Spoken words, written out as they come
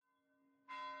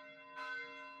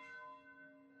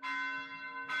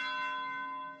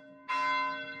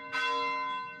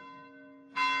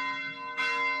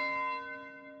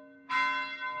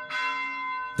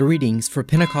The readings for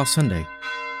Pentecost Sunday,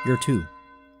 Year 2.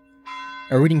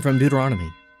 A reading from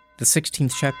Deuteronomy, the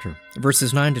 16th chapter,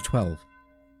 verses 9 to 12.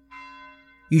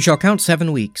 You shall count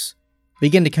 7 weeks.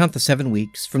 Begin to count the 7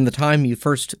 weeks from the time you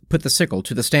first put the sickle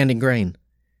to the standing grain.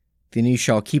 Then you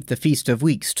shall keep the feast of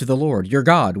weeks to the Lord your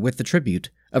God with the tribute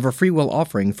of a freewill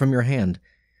offering from your hand,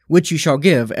 which you shall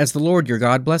give as the Lord your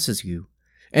God blesses you.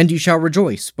 And you shall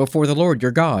rejoice before the Lord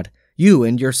your God, you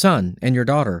and your son and your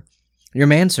daughter, your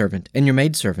manservant and your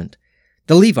maidservant,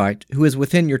 the Levite who is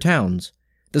within your towns,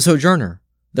 the sojourner,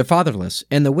 the fatherless,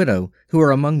 and the widow who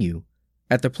are among you,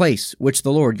 at the place which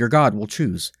the Lord your God will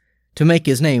choose, to make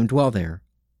his name dwell there.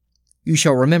 You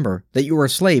shall remember that you were a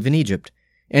slave in Egypt,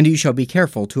 and you shall be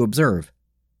careful to observe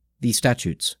these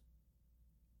statutes.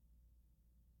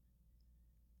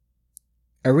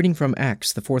 A reading from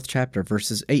Acts, the 4th chapter,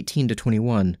 verses 18 to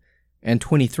 21, and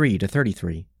 23 to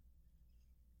 33.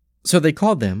 So they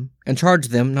called them, and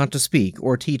charged them not to speak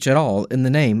or teach at all in the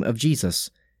name of Jesus.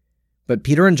 But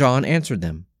Peter and John answered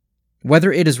them,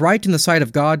 Whether it is right in the sight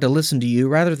of God to listen to you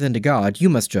rather than to God, you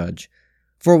must judge,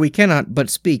 for we cannot but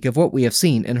speak of what we have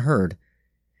seen and heard.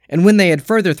 And when they had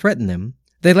further threatened them,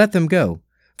 they let them go,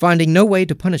 finding no way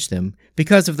to punish them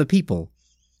because of the people,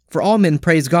 for all men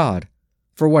praised God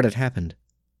for what had happened.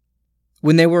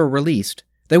 When they were released,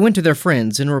 they went to their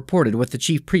friends and reported what the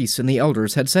chief priests and the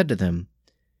elders had said to them.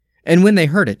 And when they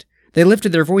heard it, they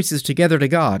lifted their voices together to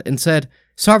God and said,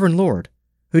 Sovereign Lord,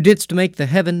 who didst make the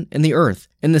heaven and the earth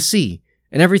and the sea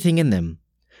and everything in them,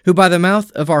 who by the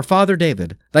mouth of our father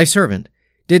David, thy servant,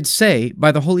 didst say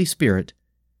by the Holy Spirit,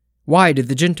 Why did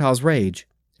the Gentiles rage,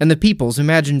 and the peoples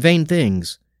imagine vain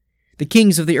things? The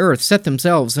kings of the earth set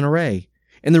themselves in array,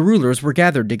 and the rulers were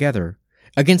gathered together,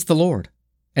 against the Lord,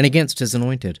 and against his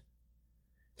anointed.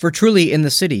 For truly in the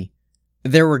city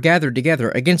there were gathered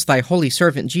together against thy holy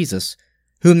servant Jesus,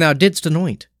 whom thou didst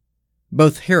anoint,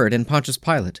 both Herod and Pontius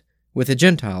Pilate, with the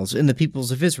Gentiles and the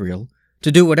peoples of Israel,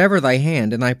 to do whatever thy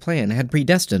hand and thy plan had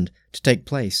predestined to take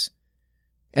place.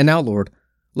 And now, Lord,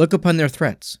 look upon their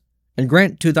threats, and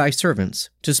grant to thy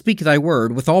servants to speak thy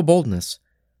word with all boldness,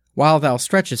 while thou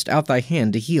stretchest out thy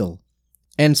hand to heal,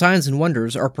 and signs and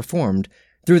wonders are performed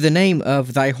through the name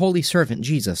of thy holy servant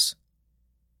Jesus.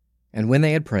 And when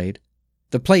they had prayed,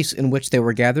 the place in which they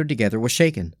were gathered together was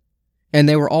shaken, and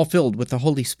they were all filled with the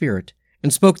Holy Spirit,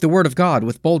 and spoke the word of God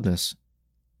with boldness.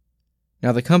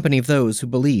 Now the company of those who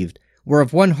believed were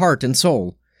of one heart and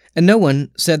soul, and no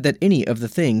one said that any of the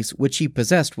things which he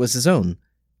possessed was his own,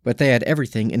 but they had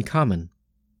everything in common.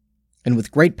 And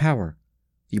with great power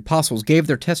the apostles gave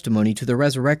their testimony to the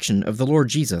resurrection of the Lord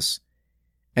Jesus,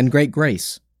 and great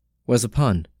grace was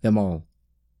upon them all.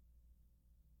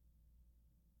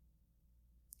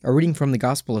 A reading from the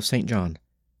Gospel of St. John,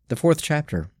 the 4th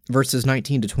chapter, verses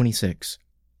 19 to 26.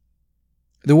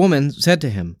 The woman said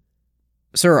to him,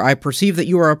 Sir, I perceive that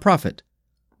you are a prophet.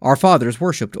 Our fathers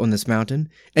worshipped on this mountain,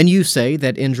 and you say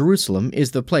that in Jerusalem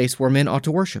is the place where men ought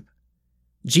to worship.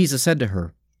 Jesus said to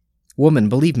her, Woman,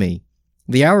 believe me,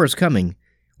 the hour is coming,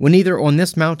 when neither on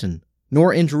this mountain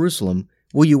nor in Jerusalem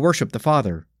will you worship the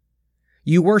Father.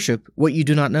 You worship what you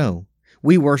do not know.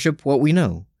 We worship what we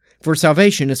know, for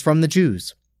salvation is from the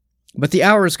Jews. But the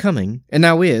hour is coming, and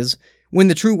now is, when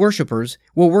the true worshippers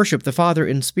will worship the Father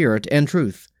in spirit and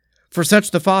truth, for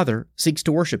such the Father seeks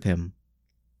to worship him.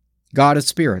 God is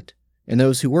spirit, and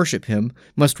those who worship him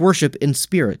must worship in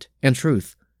spirit and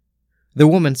truth. The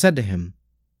woman said to him,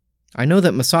 I know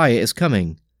that Messiah is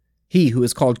coming, he who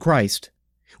is called Christ.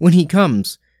 When he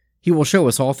comes, he will show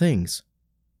us all things.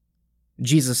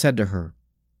 Jesus said to her,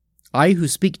 I who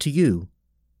speak to you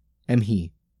am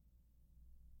he.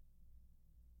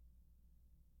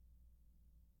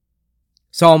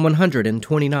 Psalm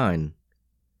 129.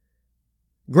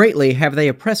 Greatly have they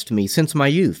oppressed me since my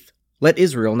youth, let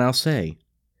Israel now say.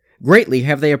 Greatly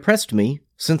have they oppressed me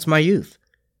since my youth,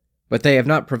 but they have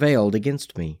not prevailed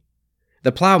against me.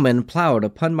 The plowmen plowed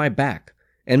upon my back,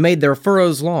 and made their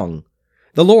furrows long.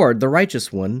 The Lord, the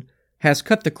righteous one, has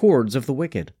cut the cords of the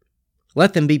wicked.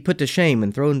 Let them be put to shame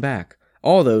and thrown back,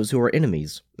 all those who are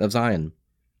enemies of Zion.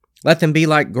 Let them be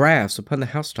like grass upon the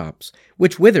housetops,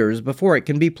 which withers before it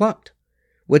can be plucked,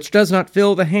 which does not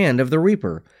fill the hand of the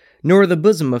reaper, nor the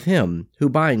bosom of him who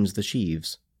binds the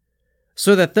sheaves.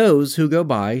 So that those who go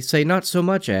by say not so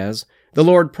much as, The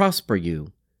Lord prosper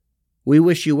you. We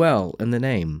wish you well in the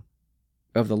name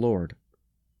of the Lord.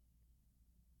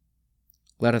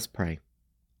 Let us pray.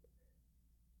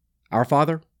 Our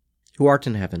Father, who art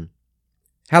in heaven,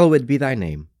 hallowed be thy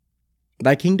name.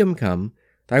 Thy kingdom come,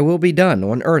 thy will be done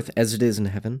on earth as it is in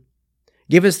heaven.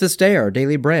 Give us this day our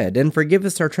daily bread, and forgive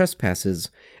us our trespasses,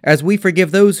 as we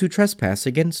forgive those who trespass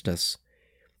against us.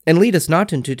 And lead us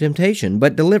not into temptation,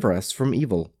 but deliver us from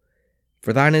evil.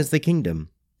 For thine is the kingdom,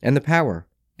 and the power,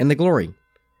 and the glory,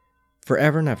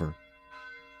 forever and ever.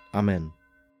 Amen.